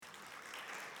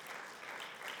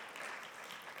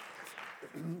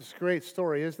It's a great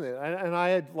story, isn't it? And I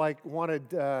had wanted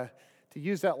to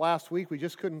use that last week. We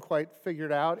just couldn't quite figure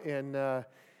it out, and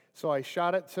so I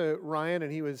shot it to Ryan,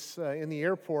 and he was in the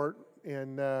airport.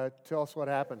 And tell us what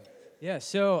happened. Yeah.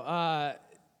 So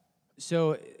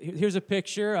here's a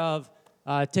picture of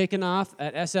taking off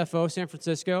at SFO San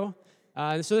Francisco.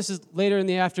 So this is later in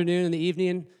the afternoon, in the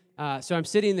evening. So I'm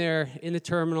sitting there in the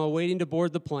terminal waiting to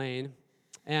board the plane,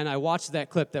 and I watched that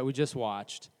clip that we just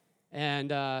watched.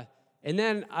 And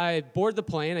then I board the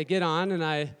plane, I get on, and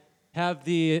I have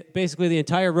basically the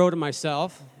entire row to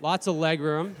myself, lots of leg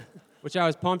room, which I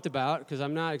was pumped about because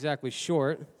I'm not exactly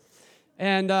short.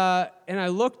 And I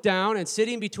look down, and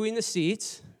sitting between the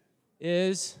seats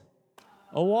is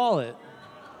a wallet.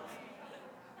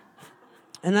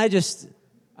 And I just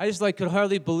could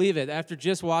hardly believe it after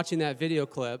just watching that video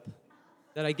clip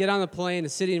that I get on the plane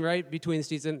and sitting right between the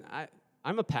seats, and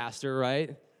I'm a pastor,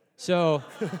 right? So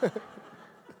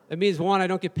it means, one, I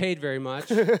don't get paid very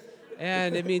much,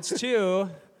 and it means, two,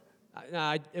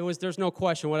 there's no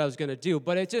question what I was going to do,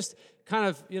 but it just kind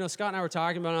of, Scott and I were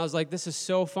talking about it, and I was like, this is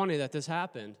so funny that this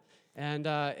happened.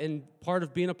 And part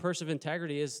of being a person of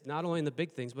integrity is not only in the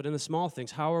big things, but in the small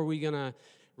things. How are we going to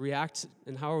react,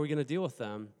 and how are we going to deal with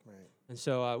them? Right. And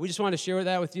so we just wanted to share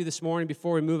that with you this morning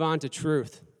before we move on to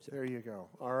truth. There you go.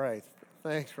 All right.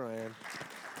 Thanks, Ryan.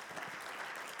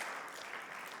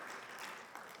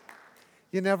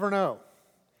 You never know.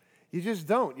 You just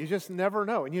don't. You just never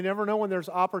know. And you never know when there's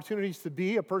opportunities to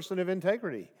be a person of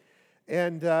integrity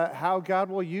and how God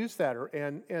will use that.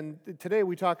 And today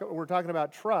we're talking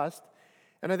about trust,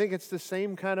 and I think it's the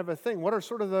same kind of a thing. What are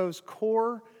sort of those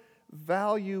core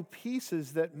value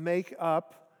pieces that make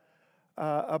up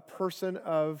a person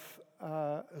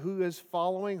who is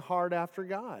following hard after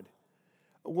God?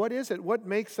 What is it? What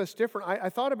makes us different? I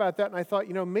thought about that, and I thought,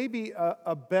 maybe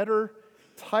a better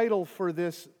title for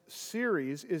this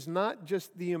series is not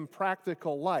just the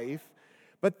impractical life,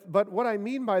 but what I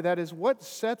mean by that is what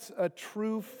sets a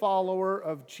true follower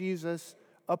of Jesus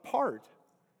apart.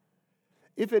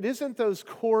 If it isn't those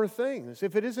core things,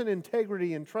 if it isn't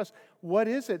integrity and trust, what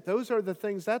is it? Those are the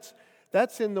things,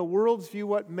 that's in the world's view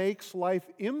what makes life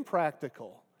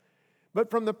impractical. But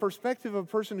from the perspective of a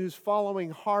person who's following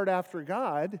hard after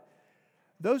God,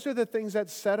 those are the things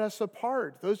that set us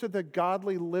apart. Those are the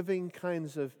godly living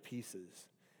kinds of pieces.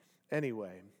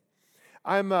 Anyway,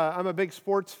 I'm a big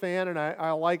sports fan, and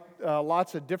I like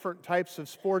lots of different types of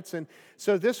sports. And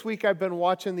so this week I've been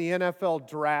watching the NFL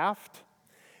draft.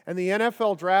 And the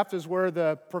NFL draft is where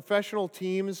the professional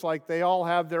teams, they all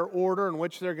have their order in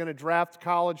which they're going to draft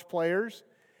college players.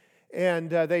 And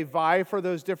they vie for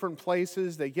those different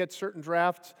places. They get certain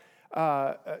draft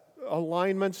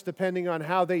alignments depending on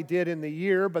how they did in the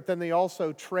year, but then they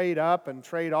also trade up and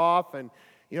trade off, and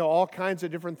all kinds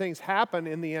of different things happen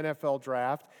in the NFL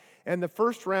draft. And the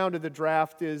first round of the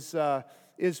draft is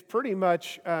pretty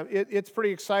much it's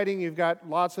pretty exciting. You've got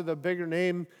lots of the bigger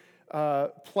name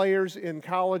players in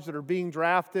college that are being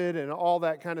drafted, and all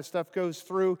that kind of stuff goes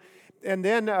through. And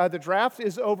then the draft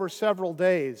is over several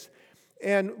days.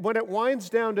 And when it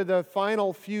winds down to the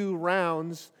final few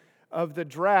rounds of the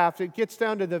draft, it gets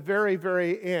down to the very,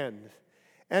 very end.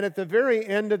 And at the very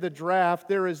end of the draft,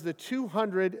 there is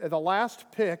the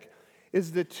last pick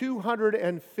is the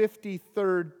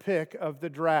 253rd pick of the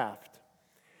draft.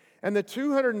 And the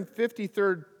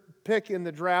 253rd pick in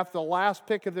the draft, the last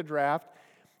pick of the draft,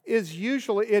 is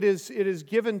usually, it is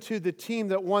given to the team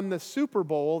that won the Super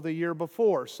Bowl the year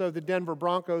before. So the Denver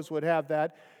Broncos would have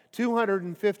that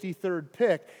 253rd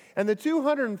pick. And the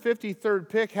 253rd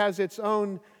pick has its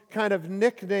own kind of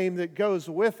nickname that goes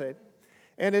with it,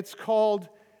 and it's called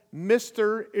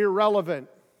Mr. Irrelevant.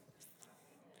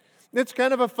 It's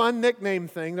kind of a fun nickname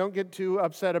thing. Don't get too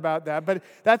upset about that, but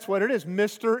that's what it is,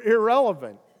 Mr.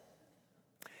 Irrelevant.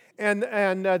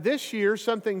 And this year,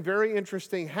 something very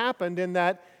interesting happened in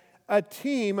that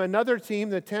another team,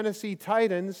 the Tennessee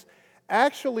Titans,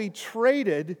 actually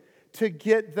traded to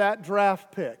get that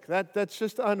draft pick. That's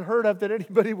just unheard of that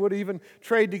anybody would even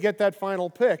trade to get that final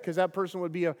pick, because that person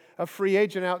would be a free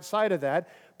agent outside of that.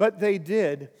 But they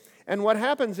did. And what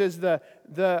happens is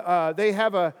they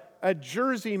have a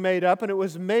jersey made up, and it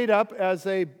was made up as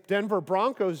a Denver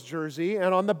Broncos jersey,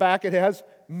 and on the back it has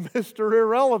Mr.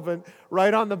 Irrelevant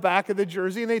right on the back of the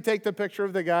jersey, and they take the picture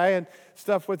of the guy and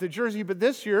stuff with the jersey. But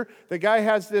this year, the guy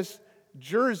has this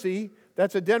jersey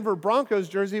that's a Denver Broncos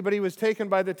jersey, but he was taken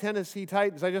by the Tennessee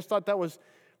Titans. I just thought that was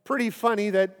pretty funny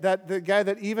that the guy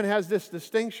that even has this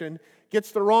distinction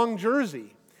gets the wrong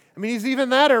jersey. I mean, he's even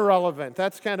that irrelevant.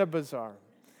 That's kind of bizarre.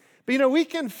 But we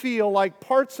can feel like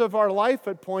parts of our life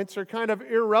at points are kind of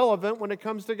irrelevant when it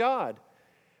comes to God.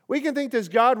 We can think, does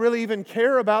God really even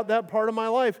care about that part of my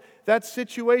life, that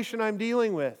situation I'm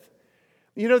dealing with?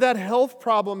 That health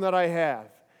problem that I have,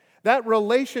 that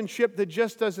relationship that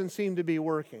just doesn't seem to be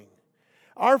working,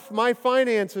 my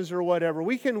finances or whatever.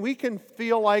 We can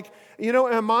feel like,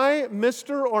 am I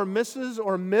Mr. or Mrs.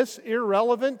 or Miss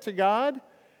irrelevant to God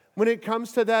when it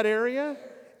comes to that area?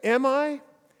 Am I?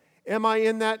 Am I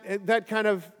in that kind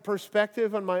of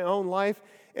perspective on my own life?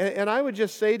 And I would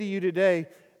just say to you today,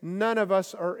 none of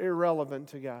us are irrelevant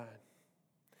to God.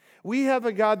 We have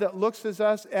a God that looks at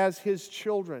us as His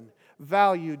children,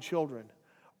 valued children.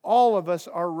 All of us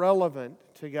are relevant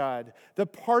to God. The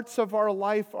parts of our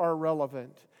life are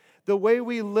relevant. The way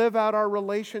we live out our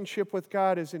relationship with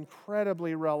God is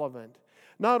incredibly relevant.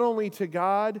 Not only to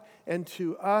God and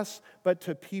to us, but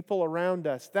to people around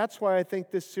us. That's why I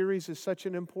think this series is such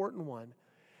an important one.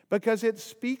 Because it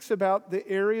speaks about the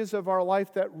areas of our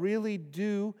life that really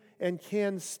do and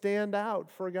can stand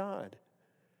out for God.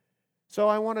 So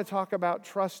I want to talk about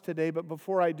trust today, but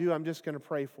before I do, I'm just going to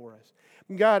pray for us.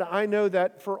 God, I know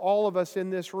that for all of us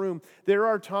in this room, there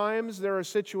are times, there are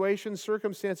situations,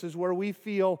 circumstances where we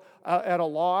feel at a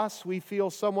loss, we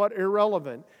feel somewhat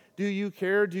irrelevant. Do you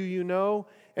care? Do you know?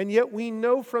 And yet we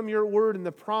know from your word and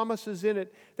the promises in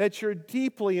it that you're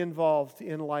deeply involved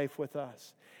in life with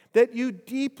us, that you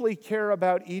deeply care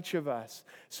about each of us.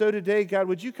 So today, God,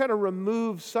 would you kind of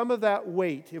remove some of that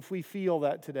weight, if we feel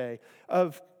that today,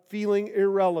 of feeling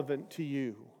irrelevant to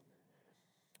you?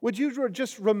 Would you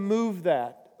just remove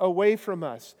that away from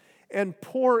us and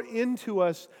pour into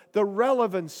us the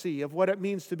relevancy of what it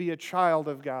means to be a child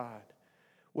of God,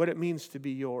 what it means to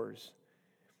be yours?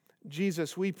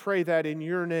 Jesus, we pray that in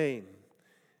your name.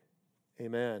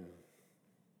 Amen.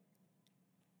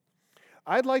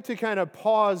 I'd like to kind of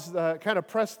press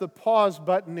the pause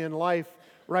button in life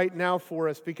right now for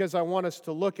us, because I want us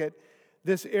to look at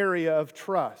this area of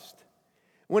trust.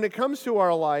 When it comes to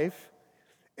our life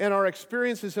and our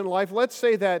experiences in life, let's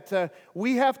say that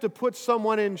we have to put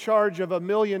someone in charge of $1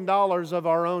 million of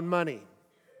our own money.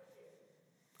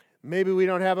 Maybe we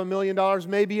don't have $1 million,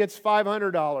 maybe it's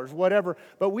 $500, whatever.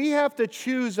 But we have to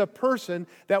choose a person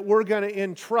that we're going to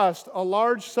entrust a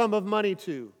large sum of money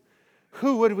to.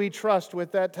 Who would we trust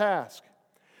with that task?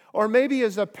 Or maybe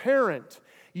as a parent,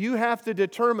 you have to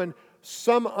determine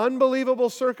some unbelievable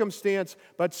circumstance,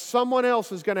 but someone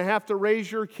else is going to have to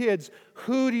raise your kids.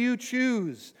 Who do you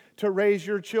choose to raise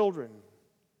your children?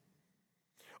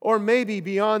 Or maybe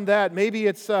beyond that, maybe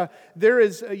it's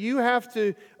you have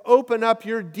to open up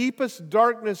your deepest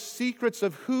darkness secrets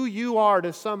of who you are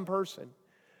to some person.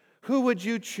 Who would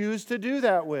you choose to do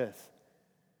that with?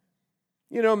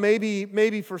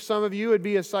 Maybe for some of you it'd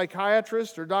be a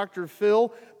psychiatrist or Dr.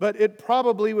 Phil, but it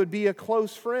probably would be a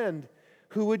close friend.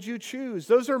 Who would you choose?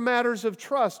 Those are matters of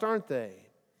trust, aren't they?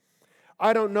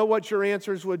 I don't know what your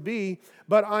answers would be,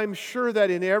 but I'm sure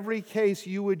that in every case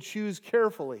you would choose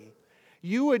carefully.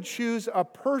 You would choose a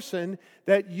person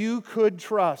that you could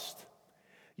trust.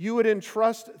 You would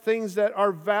entrust things that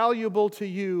are valuable to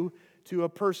you to a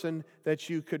person that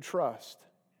you could trust.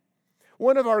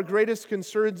 One of our greatest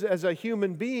concerns as a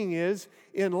human being is,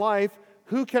 in life,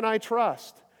 who can I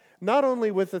trust? Not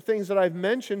only with the things that I've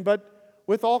mentioned, but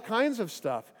with all kinds of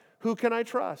stuff. Who can I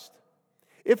trust?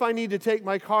 If I need to take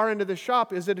my car into the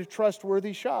shop, is it a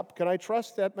trustworthy shop? Can I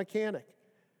trust that mechanic?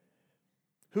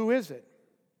 Who is it?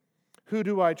 Who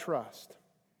do I trust?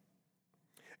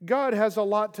 God has a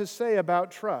lot to say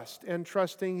about trust and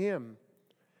trusting Him.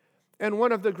 And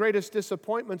one of the greatest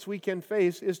disappointments we can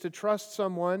face is to trust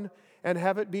someone and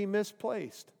have it be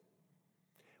misplaced.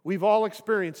 We've all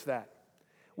experienced that.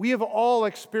 We have all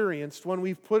experienced when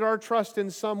we've put our trust in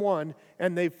someone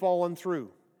and they've fallen through.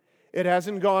 It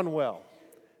hasn't gone well.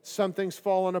 Something's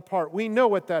fallen apart. We know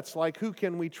what that's like. Who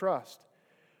can we trust?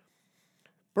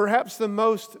 Perhaps the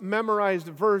most memorized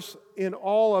verses in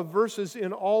all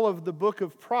of the book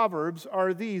of Proverbs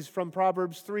are these from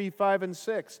Proverbs 3, 5, and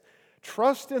 6.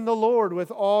 Trust in the Lord with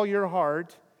all your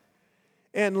heart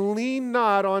and lean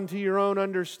not onto your own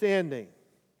understanding,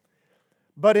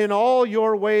 but in all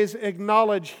your ways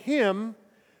acknowledge Him,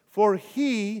 for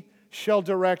He shall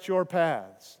direct your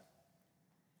paths.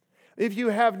 If you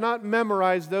have not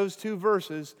memorized those two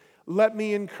verses, let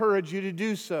me encourage you to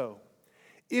do so.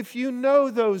 If you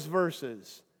know those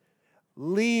verses,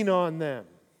 lean on them.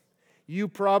 You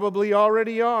probably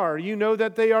already are. You know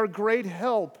that they are great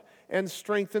help and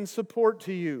strength and support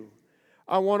to you.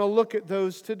 I want to look at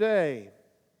those today.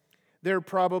 They're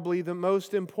probably the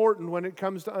most important when it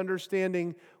comes to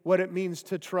understanding what it means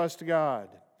to trust God.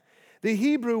 The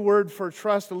Hebrew word for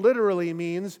trust literally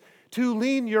means To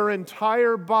lean your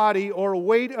entire body or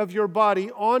weight of your body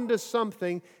onto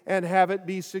something and have it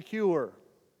be secure.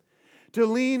 To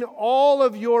lean all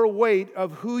of your weight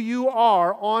of who you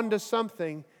are onto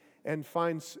something and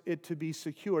find it to be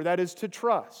secure. That is to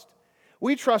trust.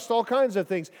 We trust all kinds of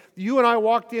things. You and I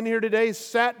walked in here today,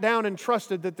 sat down and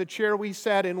trusted that the chair we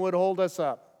sat in would hold us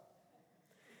up.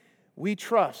 We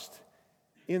trust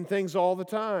in things all the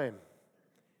time.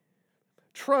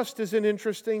 Trust is an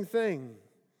interesting thing.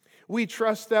 We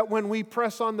trust that when we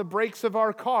press on the brakes of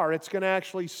our car, it's going to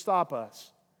actually stop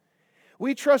us.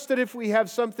 We trust that if we have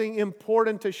something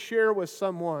important to share with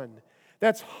someone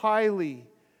that's highly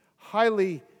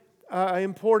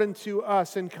important to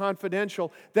us and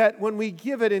confidential, that when we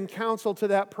give it in counsel to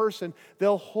that person,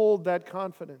 they'll hold that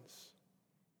confidence.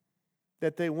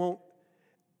 That they won't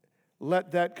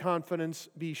let that confidence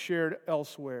be shared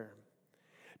elsewhere.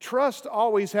 Trust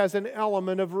always has an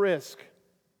element of risk.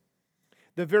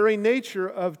 The very nature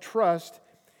of trust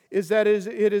is that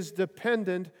it is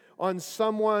dependent on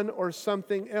someone or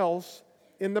something else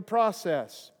in the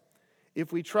process.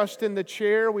 If we trust in the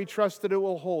chair, we trust that it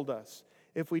will hold us.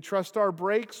 If we trust our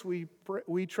brakes, we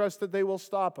trust that they will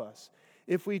stop us.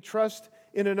 If we trust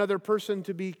in another person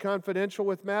to be confidential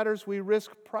with matters, we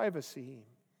risk privacy.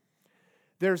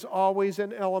 There's always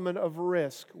an element of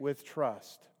risk with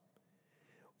trust.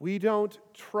 We don't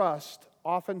trust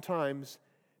oftentimes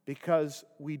because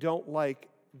we don't like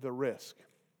the risk.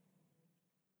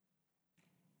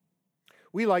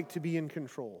 We like to be in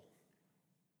control.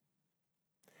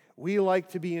 We like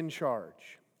to be in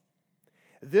charge.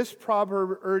 This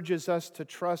proverb urges us to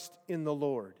trust in the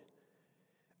Lord.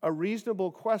 A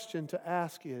reasonable question to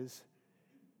ask is,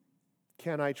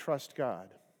 can I trust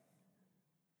God?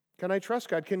 Can I trust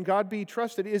God? Can God be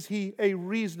trusted? Is He a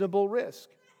reasonable risk?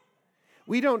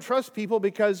 We don't trust people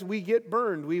because we get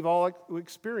burned. We've all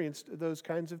experienced those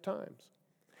kinds of times.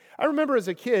 I remember as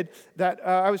a kid that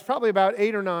I was probably about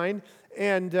 8 or 9,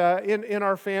 and in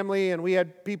our family, and we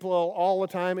had people all the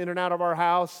time in and out of our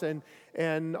house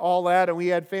and all that, and we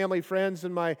had family friends,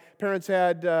 and my parents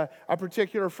had a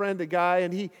particular friend, a guy,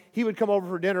 and he would come over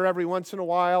for dinner every once in a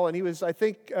while, and he was, I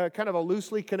think, kind of a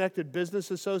loosely connected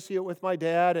business associate with my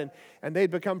dad, and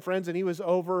they'd become friends, and he was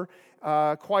over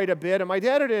quite a bit. And my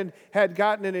dad had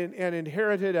gotten and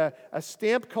inherited a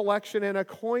stamp collection and a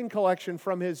coin collection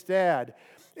from his dad.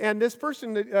 And this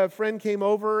friend came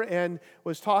over and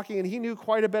was talking, and he knew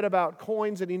quite a bit about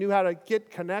coins, and he knew how to get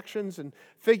connections and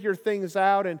figure things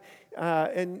out, and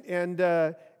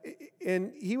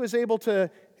he was able to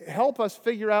help us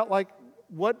figure out like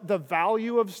what the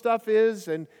value of stuff is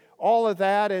and all of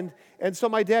that. And so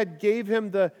my dad gave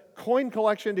him the coin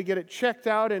collection to get it checked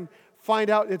out and find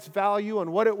out its value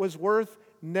and what it was worth.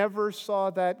 Never saw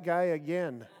that guy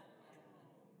again.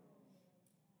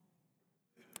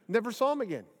 Never saw him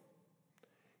again.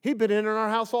 He'd been in our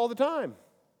house all the time.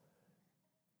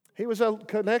 He was a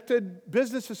connected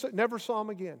business, never saw him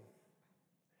again.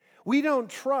 We don't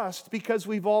trust because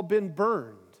we've all been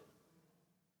burned.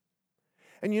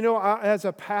 And you know, as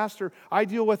a pastor, I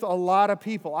deal with a lot of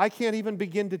people. I can't even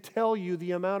begin to tell you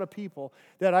the amount of people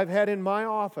that I've had in my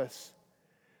office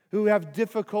who have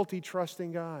difficulty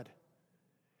trusting God.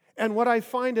 And what I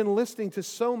find in listening to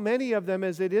so many of them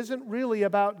is it isn't really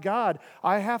about God.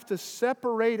 I have to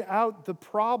separate out the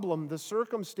problem, the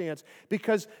circumstance,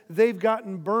 because they've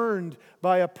gotten burned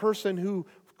by a person who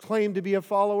claimed to be a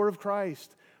follower of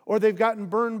Christ, or they've gotten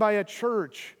burned by a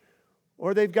church,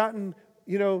 or they've gotten,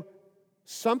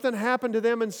 something happened to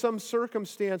them in some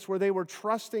circumstance where they were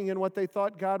trusting in what they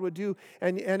thought God would do.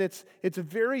 And it's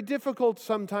very difficult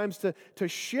sometimes to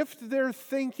shift their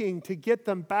thinking, to get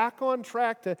them back on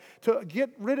track, to get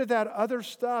rid of that other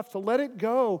stuff, to let it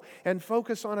go and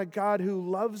focus on a God who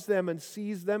loves them and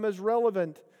sees them as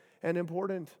relevant and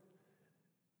important.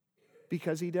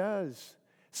 Because He does.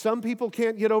 Some people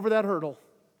can't get over that hurdle.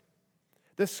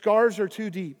 The scars are too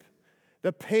deep.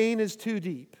 The pain is too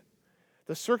deep.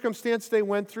 The circumstance they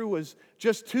went through was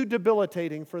just too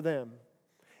debilitating for them.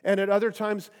 And at other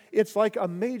times, it's like a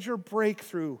major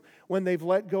breakthrough when they've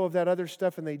let go of that other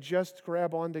stuff and they just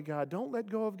grab onto God. Don't let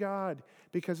go of God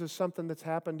because of something that's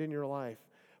happened in your life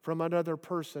from another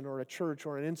person or a church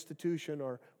or an institution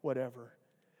or whatever.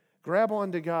 Grab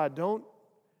onto God. Don't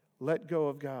let go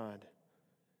of God.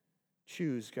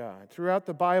 Choose God. Throughout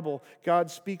the Bible, God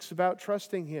speaks about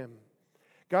trusting Him.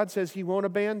 God says He won't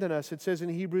abandon us. It says in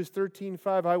Hebrews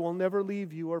 13:5, I will never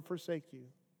leave you or forsake you.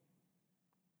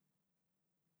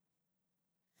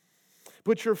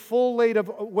 Put your full weight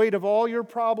of all your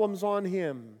problems on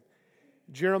Him.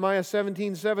 Jeremiah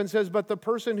 17:7 says, but the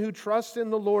person who trusts in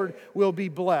the Lord will be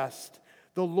blessed.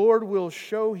 The Lord will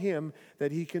show him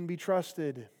that he can be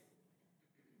trusted.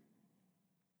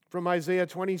 From Isaiah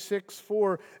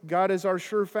 26:4, God is our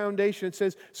sure foundation. It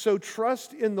says, so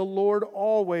trust in the Lord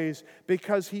always,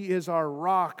 because he is our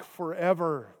rock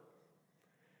forever.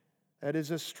 That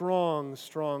is a strong,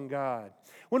 strong God.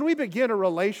 When we begin a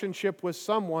relationship with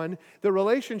someone, the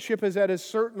relationship is at a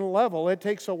certain level. It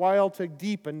takes a while to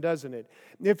deepen, doesn't it?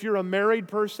 If you're a married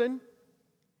person,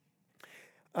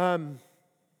 and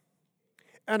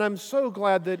I'm so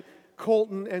glad that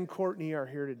Colton and Courtney are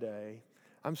here today.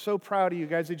 I'm so proud of you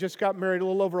guys. They just got married a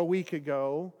little over a week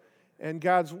ago, and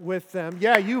God's with them.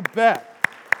 Yeah, you bet.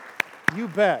 You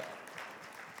bet.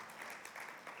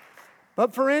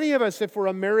 But for any of us, if we're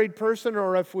a married person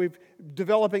or if we're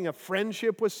developing a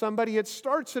friendship with somebody, it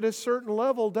starts at a certain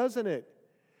level, doesn't it?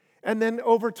 And then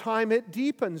over time it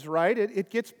deepens, right?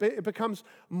 It becomes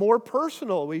more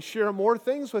personal. We share more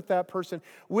things with that person.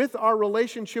 With our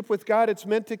relationship with God, it's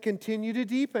meant to continue to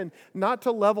deepen, not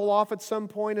to level off at some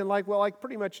point and like, well, I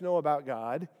pretty much know about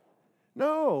God.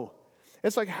 No.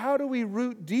 It's like, how do we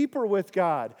root deeper with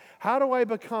God? How do I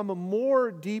become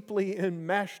more deeply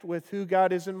enmeshed with who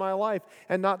God is in my life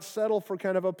and not settle for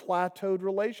kind of a plateaued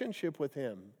relationship with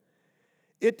Him?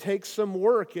 It takes some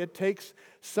work. It takes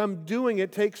some doing.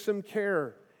 It takes some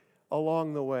care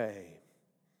along the way.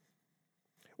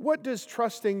 What does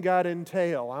trusting God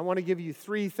entail? I want to give you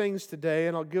 3 things today,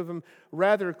 and I'll give them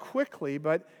rather quickly.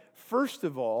 But first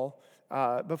of all,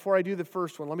 before I do the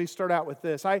first one, let me start out with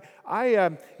this.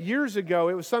 Years ago,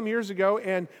 it was some years ago,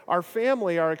 and our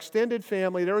family, our extended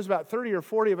family, there was about 30 or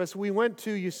 40 of us, we went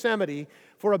to Yosemite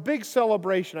for a big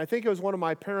celebration. I think it was one of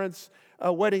my parents'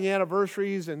 wedding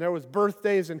anniversaries, and there was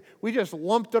birthdays, and we just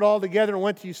lumped it all together and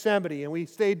went to Yosemite, and we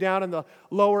stayed down in the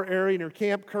lower area near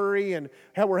Camp Curry, and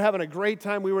we're having a great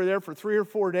time. We were there for 3 or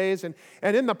 4 days, and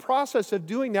in the process of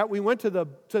doing that, we went to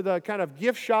the kind of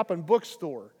gift shop and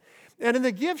bookstore. And in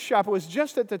the gift shop, it was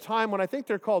just at the time when I think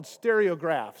they're called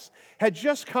stereographs, had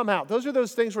just come out. Those are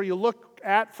those things where you look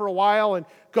at for a while and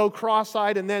go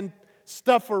cross-eyed, and then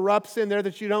stuff erupts in there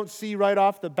that you don't see right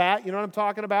off the bat. You know what I'm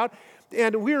talking about?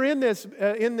 And we were in this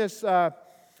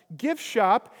gift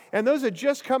shop, and those had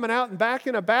just coming out, and back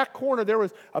in a back corner, there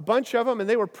was a bunch of them, and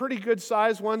they were pretty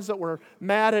good-sized ones that were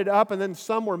matted up, and then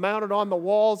some were mounted on the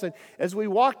walls. And as we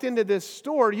walked into this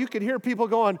store, you could hear people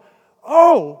going,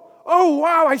 oh,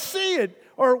 wow, I see it.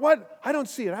 Or what? I don't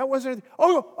see it. I wasn't.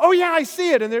 Oh, yeah, I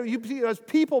see it. And there, as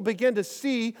people begin to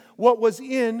see what was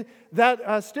in that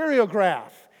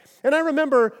stereograph. And I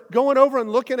remember going over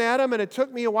and looking at them, and it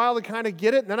took me a while to kind of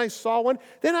get it, and then I saw one.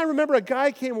 Then I remember a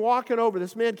guy came walking over.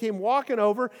 This man came walking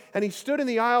over, and he stood in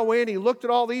the aisleway, and he looked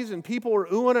at all these, and people were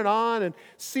oohing and on and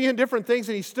seeing different things,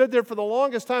 and he stood there for the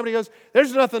longest time, and he goes,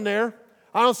 there's nothing there.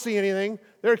 I don't see anything.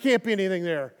 There can't be anything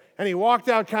there. And he walked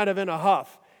out kind of in a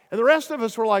huff. And the rest of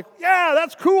us were like, yeah,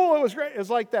 that's cool. It was great. It was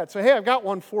like that. So, hey, I've got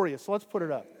one for you, so let's put it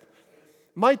up.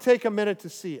 Might take a minute to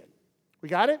see it. We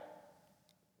got it?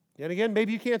 Yet again,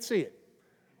 maybe you can't see it.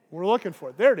 We're looking for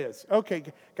it. There it is. Okay,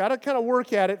 got to kind of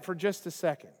work at it for just a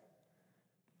second.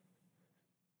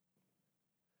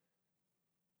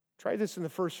 Try this in the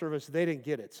first service. They didn't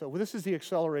get it. So this is the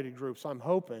accelerated group, so I'm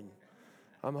hoping.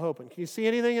 Can you see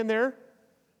anything in there?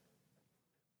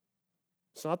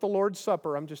 It's not the Lord's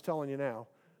Supper, I'm just telling you now.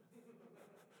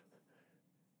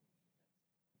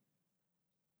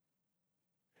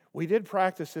 We did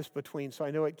practice this between, so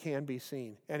I know it can be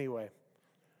seen. Anyway.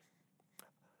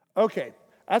 Okay,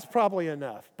 that's probably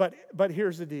enough. But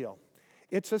here's the deal.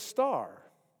 It's a star.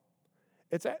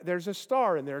 There's a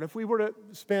star in there. And if we were to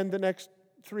spend the next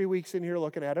 3 weeks in here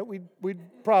looking at it,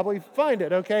 we'd probably find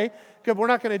it, okay? Because we're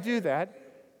not going to do that.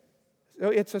 So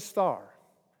it's a star.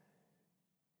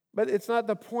 But it's not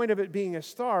the point of it being a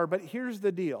star, but here's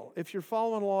the deal. If you're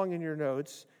following along in your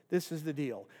notes, this is the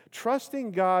deal.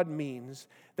 Trusting God means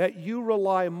that you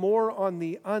rely more on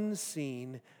the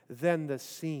unseen than the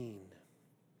seen.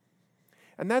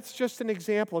 And that's just an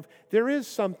example of there is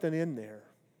something in there.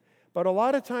 But a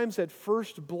lot of times at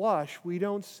first blush, we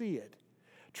don't see it.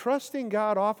 Trusting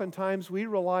God, oftentimes we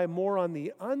rely more on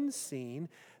the unseen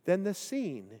than the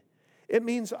seen. It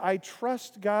means I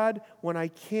trust God when I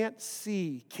can't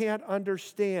see, can't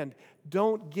understand,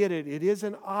 don't get it, it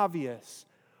isn't obvious.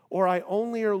 Or I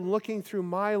only are looking through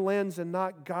my lens and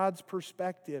not God's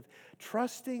perspective.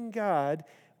 Trusting God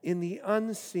in the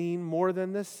unseen more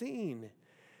than the seen.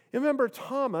 Remember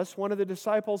Thomas, one of the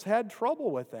disciples, had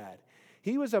trouble with that.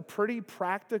 He was a pretty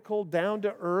practical,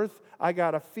 down-to-earth, I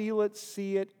got to feel it,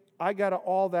 see it, I got to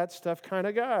all that stuff kind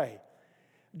of guy.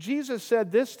 Jesus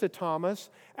said this to Thomas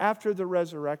after the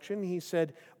resurrection. He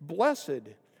said, "Blessed,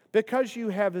 because you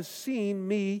have seen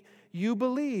me, you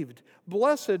believed.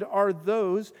 Blessed are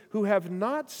those who have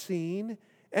not seen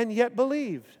and yet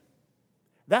believed.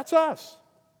 That's us.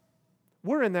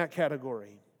 We're in that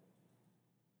category.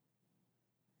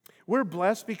 We're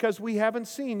blessed because we haven't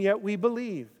seen yet we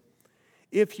believe.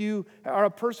 If you are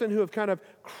a person who have kind of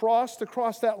crossed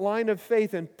across that line of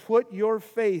faith and put your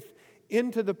faith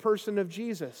into the person of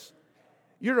Jesus,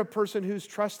 you're a person who's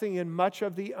trusting in much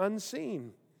of the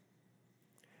unseen.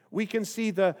 We can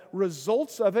see the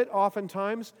results of it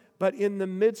oftentimes, but in the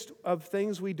midst of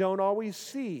things we don't always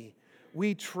see,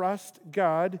 we trust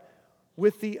God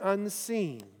with the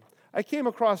unseen. I came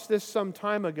across this some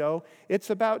time ago. It's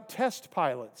about test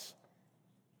pilots.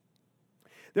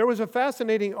 There was a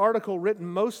fascinating article written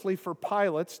mostly for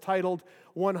pilots titled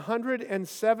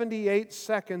 178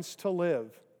 Seconds to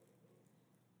Live.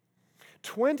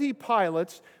 20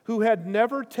 pilots who had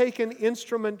never taken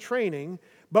instrument training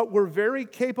but were very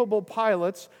capable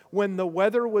pilots when the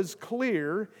weather was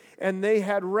clear and they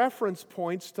had reference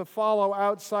points to follow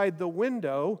outside the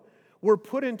window were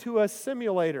put into a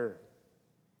simulator.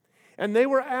 And they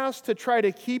were asked to try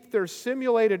to keep their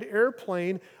simulated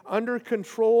airplane under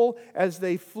control as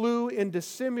they flew into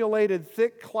simulated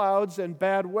thick clouds and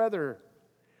bad weather.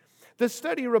 The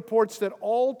study reports that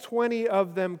all 20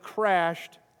 of them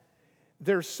crashed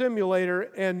their simulator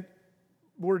and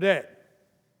were dead.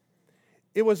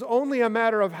 It was only a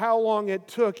matter of how long it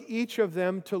took each of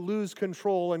them to lose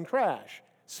control and crash.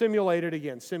 Simulated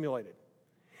again, simulated.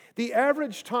 The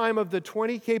average time of the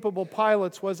 20 capable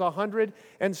pilots was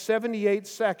 178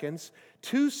 seconds,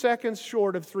 2 seconds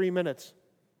short of 3 minutes.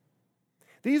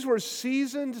 These were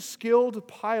seasoned, skilled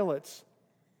pilots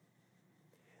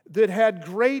that had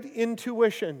great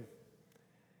intuition,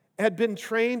 had been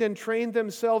trained and trained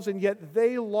themselves, and yet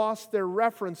they lost their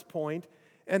reference point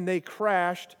and they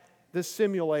crashed the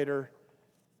simulator.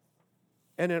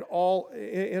 And in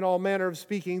all manner of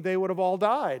speaking, they would have all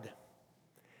died.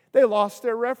 They lost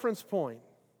their reference point.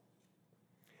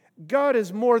 God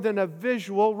is more than a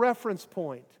visual reference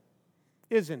point,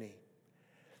 isn't He?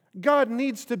 God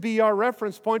needs to be our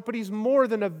reference point, but He's more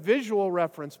than a visual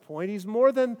reference point. He's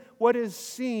more than what is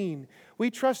seen. We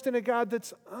trust in a God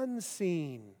that's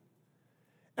unseen.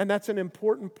 And that's an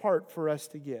important part for us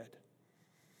to get.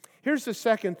 Here's the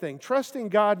second thing. Trusting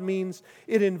God means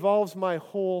it involves my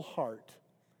whole heart.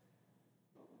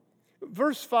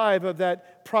 Verse 5 of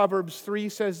that Proverbs 3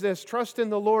 says this, trust in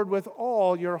the Lord with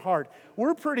all your heart.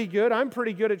 We're pretty good. I'm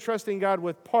pretty good at trusting God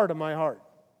with part of my heart.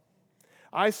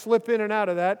 I slip in and out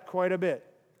of that quite a bit.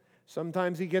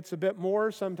 Sometimes He gets a bit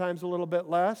more, sometimes a little bit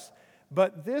less.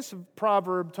 But this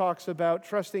proverb talks about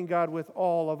trusting God with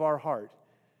all of our heart.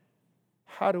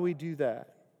 How do we do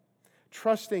that?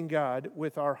 Trusting God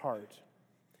with our heart.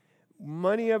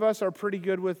 Many of us are pretty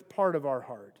good with part of our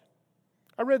heart.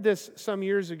 I read this some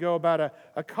years ago about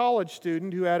a college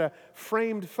student who had a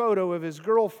framed photo of his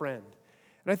girlfriend.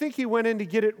 And I think he went in to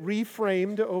get it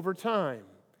reframed over time.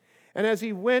 And as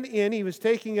he went in, he was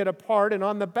taking it apart, and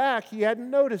on the back, he hadn't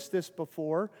noticed this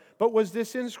before, but was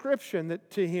this inscription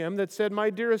to him that said, "My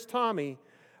dearest Tommy,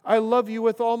 I love you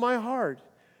with all my heart.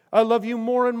 I love you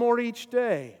more and more each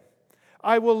day.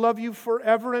 I will love you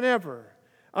forever and ever.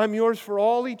 I'm yours for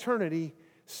all eternity.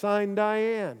 Signed,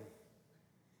 Diane."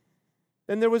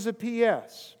 And there was a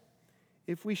P.S.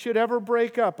 If we should ever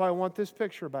break up, I want this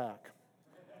picture back.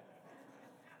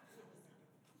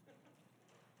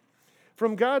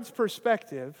 From God's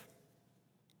perspective,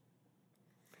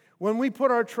 when we put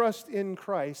our trust in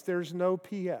Christ, there's no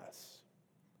P.S.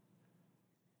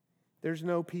 There's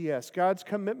no P.S. God's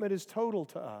commitment is total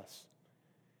to us.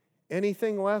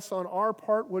 Anything less on our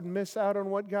part would miss out on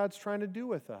what God's trying to do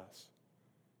with us.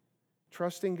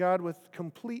 Trusting God with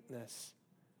completeness.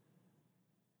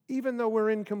 Even though we're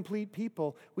incomplete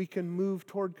people, we can move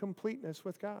toward completeness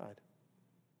with God.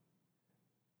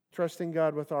 Trusting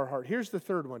God with our heart. Here's the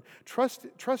third one.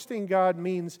 Trusting God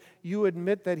means you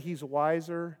admit that He's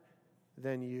wiser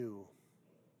than you.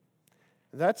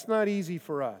 That's not easy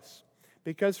for us,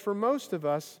 because for most of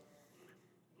us,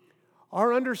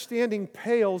 our understanding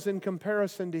pales in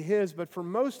comparison to His, but for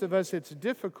most of us it's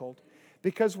difficult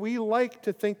because we like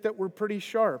to think that we're pretty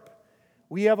sharp.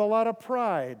 We have a lot of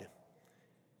pride.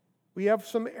 We have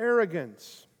some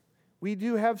arrogance. We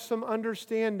do have some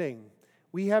understanding.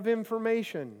 We have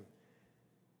information.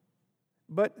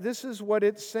 But this is what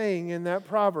it's saying in that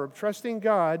proverb. Trusting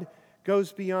God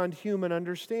goes beyond human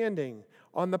understanding.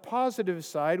 On the positive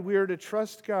side, we are to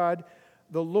trust God,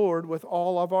 the Lord, with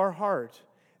all of our heart.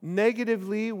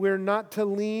 Negatively, we're not to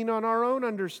lean on our own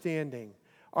understanding,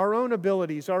 our own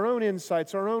abilities, our own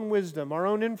insights, our own wisdom, our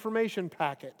own information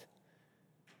packet.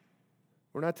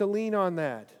 We're not to lean on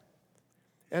that.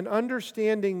 And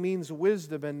understanding means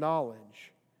wisdom and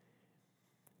knowledge.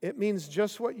 It means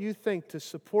just what you think, to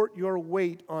support your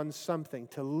weight on something,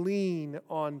 to lean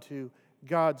onto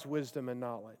God's wisdom and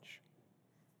knowledge.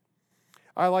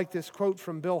 I like this quote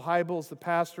from Bill Hybels, the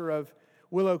pastor of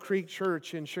Willow Creek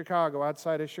Church in Chicago,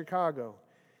 outside of Chicago.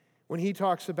 When he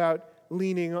talks about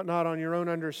leaning not on your own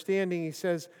understanding, he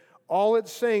says, all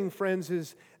it's saying, friends,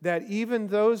 is that even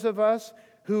those of us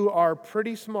who are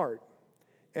pretty smart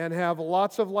and have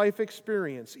lots of life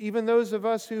experience, even those of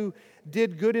us who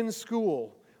did good in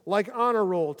school, like honor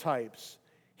roll types,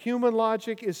 human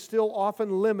logic is still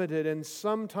often limited and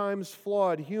sometimes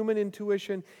flawed. Human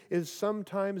intuition is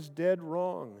sometimes dead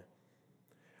wrong.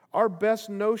 Our best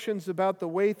notions about the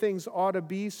way things ought to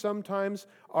be sometimes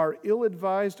are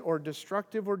ill-advised or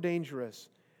destructive or dangerous.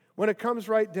 When it comes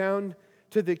right down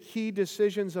to the key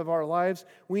decisions of our lives,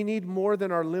 we need more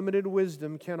than our limited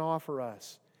wisdom can offer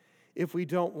us if we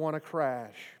don't want to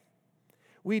crash.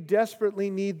 We desperately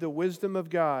need the wisdom of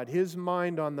God, His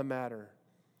mind on the matter.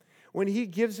 When He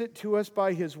gives it to us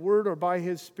by His Word or by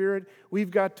His Spirit,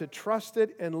 we've got to trust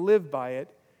it and live by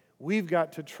it. We've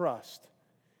got to trust.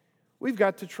 We've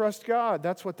got to trust God.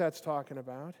 That's what that's talking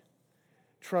about.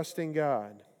 Trusting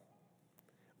God.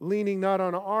 Leaning not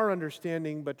on our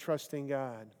understanding, but trusting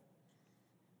God.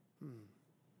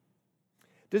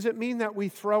 Does it mean that we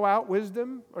throw out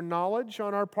wisdom or knowledge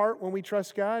on our part when we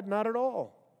trust God? Not at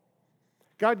all.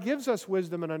 God gives us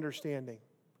wisdom and understanding.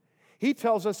 He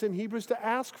tells us in Hebrews to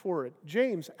ask for it.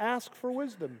 James, ask for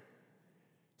wisdom.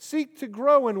 Seek to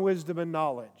grow in wisdom and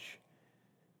knowledge.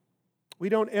 We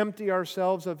don't empty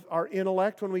ourselves of our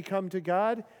intellect when we come to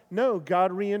God. No,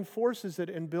 God reinforces it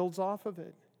and builds off of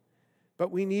it.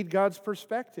 But we need God's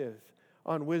perspective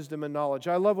on wisdom and knowledge.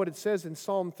 I love what it says in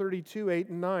Psalm 32, 8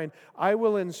 and 9. I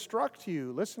will instruct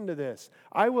you, listen to this,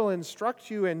 I will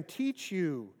instruct you and teach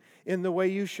you in the way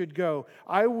you should go.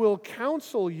 I will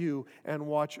counsel you and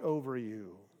watch over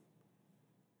you.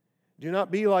 Do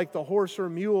not be like the horse or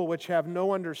mule, which have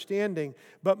no understanding,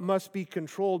 but must be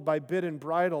controlled by bit and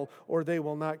bridle, or they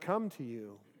will not come to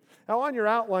you. Now, on your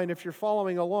outline, if you're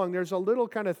following along, there's a little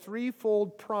kind of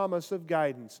threefold promise of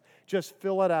guidance. Just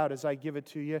fill it out as I give it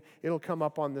to you. It'll come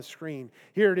up on the screen.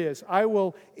 Here it is. I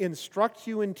will instruct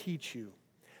you and teach you.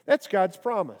 That's God's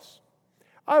promise.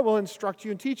 I will instruct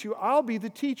you and teach you. I'll be the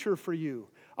teacher for you.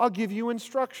 I'll give you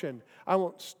instruction. I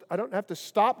don't have to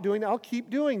stop doing that. I'll keep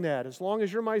doing that. As long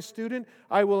as you're my student,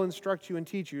 I will instruct you and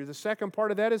teach you. The second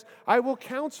part of that is, I will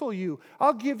counsel you.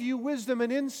 I'll give you wisdom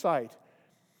and insight.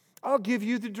 I'll give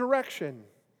you the direction.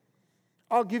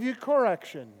 I'll give you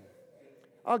correction.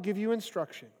 I'll give you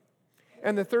instruction.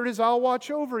 And the third is, I'll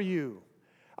watch over you.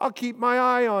 I'll keep my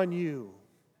eye on you.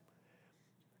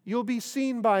 You'll be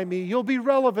seen by me. You'll be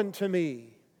relevant to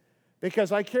me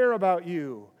because I care about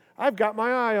you. I've got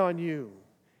my eye on you.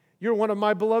 You're one of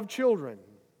my beloved children.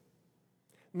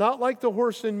 Not like the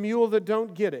horse and mule that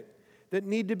don't get it, that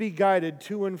need to be guided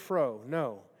to and fro.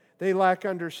 No, they lack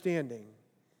understanding.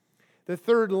 The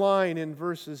third line in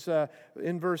verse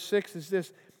 6 is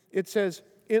this. It says,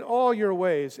 in all your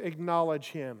ways acknowledge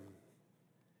Him.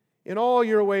 In all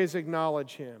your ways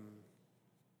acknowledge Him.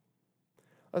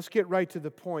 Let's get right to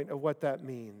the point of what that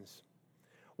means.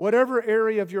 Whatever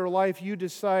area of your life you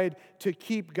decide to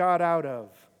keep God out of,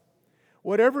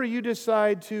 whatever you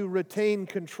decide to retain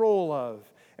control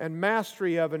of and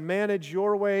mastery of and manage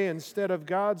your way instead of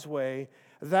God's way,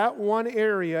 that one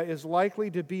area is likely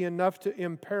to be enough to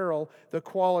imperil the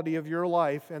quality of your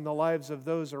life and the lives of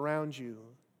those around you.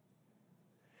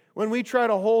 When we try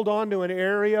to hold on to an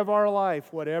area of our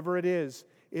life, whatever it is,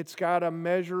 it's got a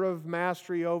measure of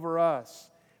mastery over us.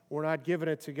 We're not giving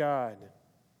it to God.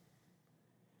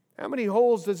 How many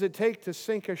holes does it take to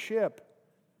sink a ship?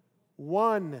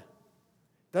 One.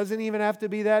 Doesn't even have to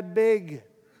be that big.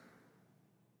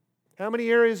 How many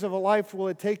areas of a life will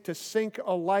it take to sink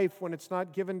a life when it's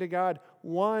not given to God?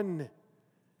 One.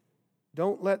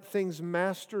 Don't let things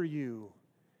master you.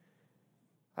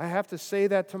 I have to say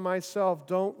that to myself.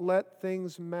 Don't let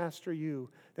things master you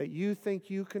that you think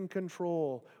you can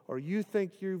control, or you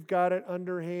think you've got it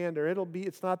underhand, or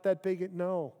it's not that big.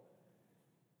 No.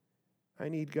 I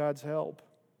need God's help.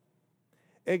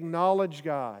 Acknowledge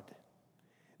God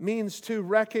means to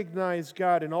recognize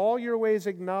God. In all your ways,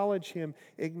 acknowledge Him.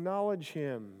 Acknowledge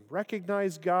Him.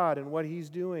 Recognize God and what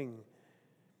He's doing.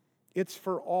 It's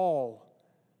for all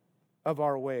of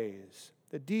our ways.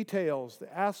 The details,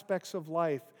 the aspects of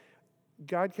life,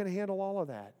 God can handle all of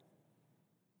that.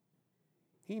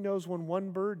 He knows when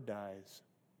one bird dies.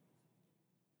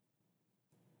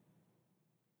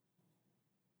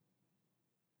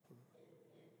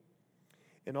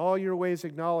 In all your ways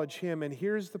acknowledge Him. And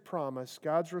here's the promise,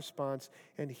 God's response,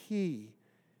 and He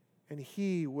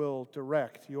will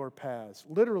direct your paths.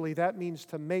 Literally, that means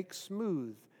to make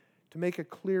smooth, to make a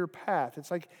clear path.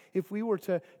 It's like if we were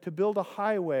to build a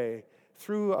highway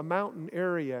through a mountain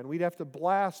area and we'd have to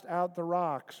blast out the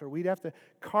rocks, or we'd have to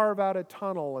carve out a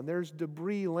tunnel, and there's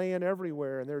debris laying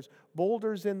everywhere, and there's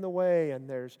boulders in the way, and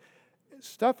there's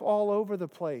stuff all over the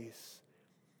place.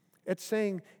 It's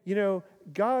saying,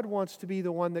 God wants to be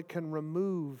the one that can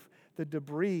remove the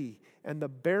debris and the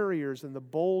barriers and the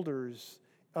boulders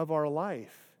of our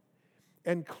life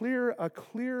and clear a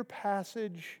clear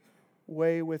passage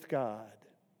way with God.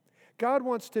 God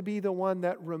wants to be the one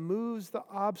that removes the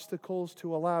obstacles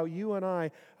to allow you and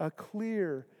I a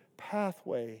clear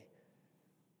pathway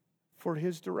for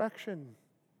His direction,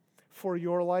 for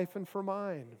your life and for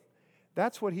mine.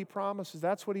 That's what He promises.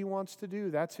 That's what He wants to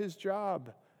do. That's His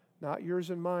job. Not yours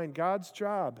and mine, God's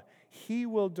job. He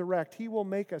will direct. He will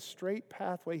make a straight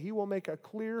pathway. He will make a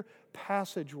clear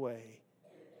passageway.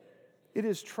 It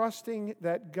is trusting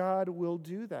that God will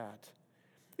do that.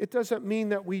 It doesn't mean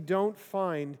that we don't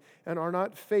find and are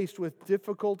not faced with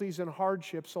difficulties and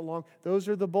hardships along. Those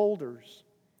are the boulders.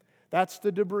 That's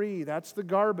the debris. That's the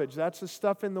garbage. That's the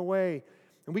stuff in the way.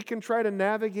 And we can try to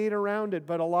navigate around it,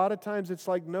 but a lot of times it's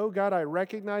like, no, God, I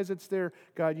recognize it's there.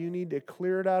 God, you need to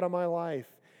clear it out of my life.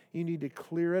 You need to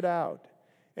clear it out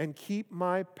and keep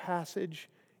my passage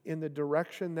in the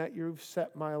direction that you've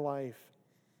set my life.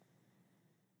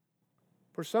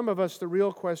 For some of us, the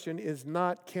real question is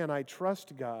not, can I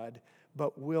trust God,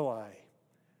 but will I?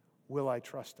 Will I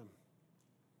trust Him?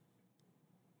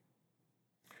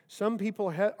 Some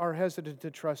people are hesitant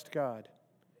to trust God.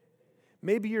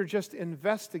 Maybe you're just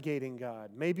investigating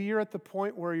God. Maybe you're at the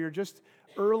point where you're just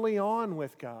early on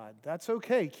with God. That's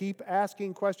okay. Keep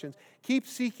asking questions. Keep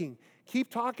seeking.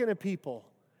 Keep talking to people.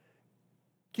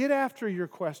 Get after your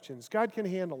questions. God can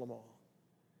handle them all.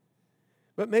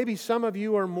 But maybe some of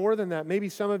you are more than that. Maybe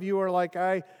some of you are like,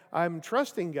 I'm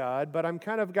trusting God, but I'm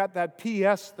kind of got that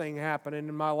PS thing happening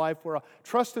in my life where I'll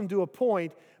trust Him to a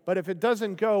point, but if it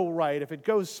doesn't go right, if it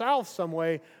goes south some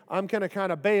way, I'm going to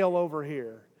kind of bail over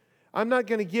here. I'm not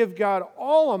going to give God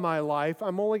all of my life.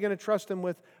 I'm only going to trust Him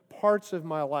with parts of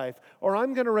my life. Or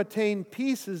I'm going to retain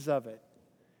pieces of it,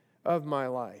 of my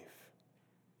life.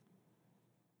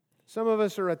 Some of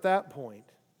us are at that point.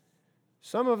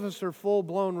 Some of us are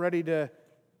full-blown ready to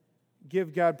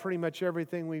give God pretty much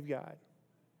everything we've got.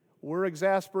 We're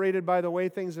exasperated by the way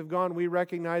things have gone. We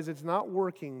recognize it's not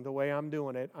working the way I'm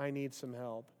doing it. I need some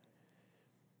help.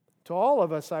 To all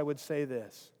of us, I would say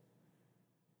this.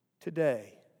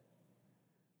 Today,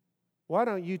 why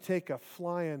don't you take a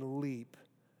flying leap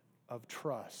of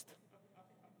trust?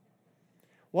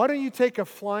 Why don't you take a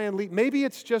flying leap? Maybe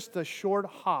it's just a short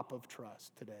hop of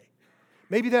trust today.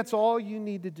 Maybe that's all you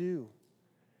need to do.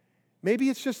 Maybe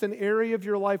it's just an area of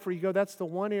your life where you go, that's the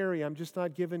one area I'm just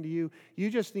not giving to you.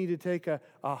 You just need to take a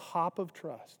hop of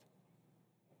trust.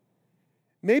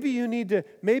 Maybe you need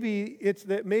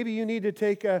to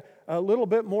take a little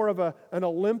bit more of an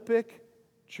Olympic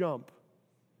jump.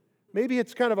 Maybe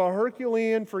it's kind of a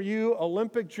Herculean for you,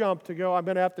 Olympic jump to go, I'm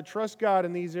going to have to trust God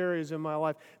in these areas in my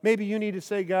life. Maybe you need to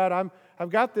say, God, I've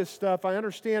got this stuff, I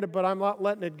understand it, but I'm not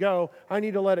letting it go. I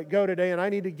need to let it go today, and I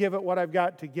need to give it what I've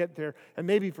got to get there. And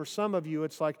maybe for some of you,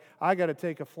 it's like, I got to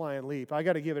take a flying leap. I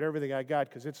got to give it everything I got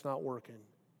because it's not working.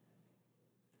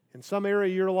 In some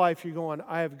area of your life, you're going,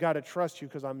 I have got to trust you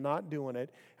because I'm not doing it,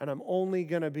 and I'm only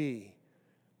going to be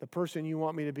the person you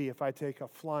want me to be if I take a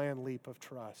flying leap of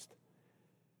trust.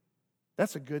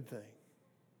 That's a good thing.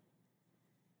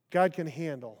 God can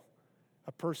handle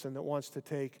a person that wants to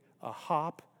take a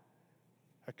hop,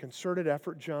 a concerted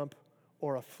effort jump,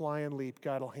 or a flying leap.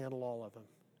 God will handle all of them.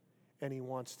 And He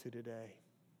wants to today.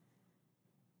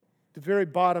 At the very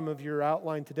bottom of your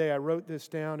outline today, I wrote this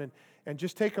down, and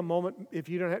just take a moment. If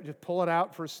you don't have to pull it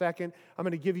out for a second, I'm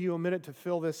going to give you a minute to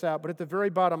fill this out. But at the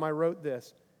very bottom, I wrote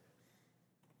this.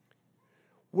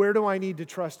 Where do I need to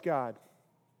trust God?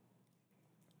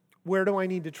 Where do I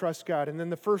need to trust God? And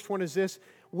then the first one is this.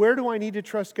 Where do I need to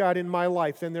trust God in my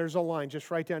life? Then there's a line.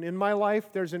 Just write down. In my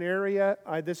life, there's an area.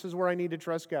 This is where I need to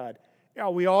trust God. Yeah,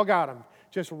 we all got them.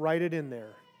 Just write it in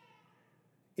there.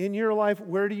 In your life,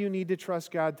 where do you need to trust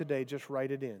God today? Just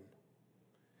write it in.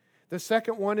 The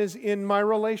second one is in my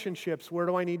relationships. Where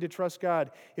do I need to trust God?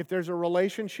 If there's a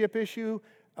relationship issue,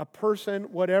 a person,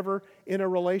 whatever, in a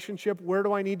relationship, where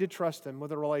do I need to trust them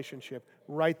with a relationship?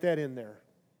 Write that in there.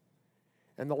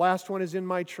 And the last one is in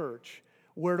my church.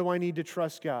 Where do I need to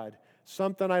trust God?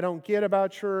 Something I don't get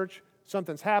about church,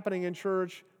 something's happening in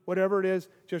church, whatever it is,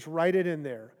 just write it in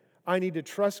there. I need to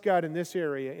trust God in this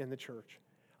area in the church.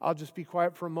 I'll just be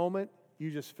quiet for a moment. You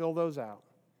just fill those out.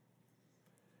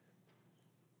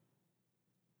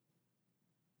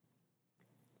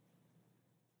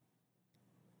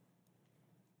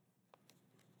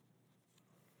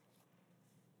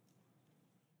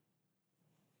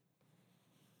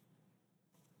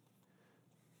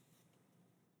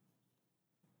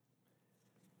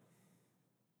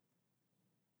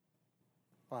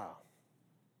 Wow.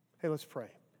 Hey, let's pray.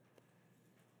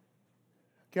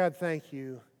 God, thank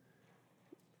you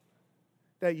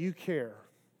that you care,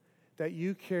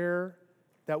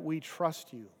 that we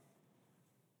trust you,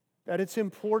 that it's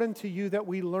important to you that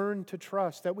we learn to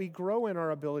trust, that we grow in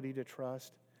our ability to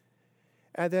trust,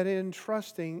 and that in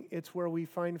trusting, it's where we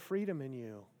find freedom in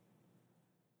you.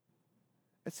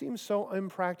 It seems so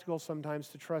impractical sometimes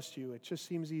to trust you. It just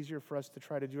seems easier for us to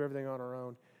try to do everything on our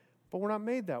own, but we're not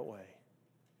made that way.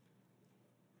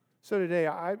 So today,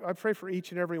 I pray for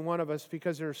each and every one of us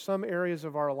because there are some areas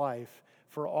of our life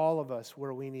for all of us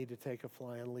where we need to take a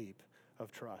flying leap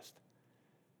of trust.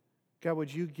 God,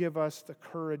 would you give us the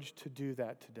courage to do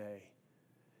that today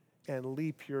and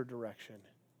leap your direction?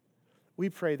 We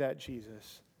pray that,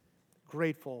 Jesus,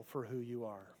 grateful for who you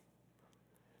are.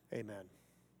 Amen.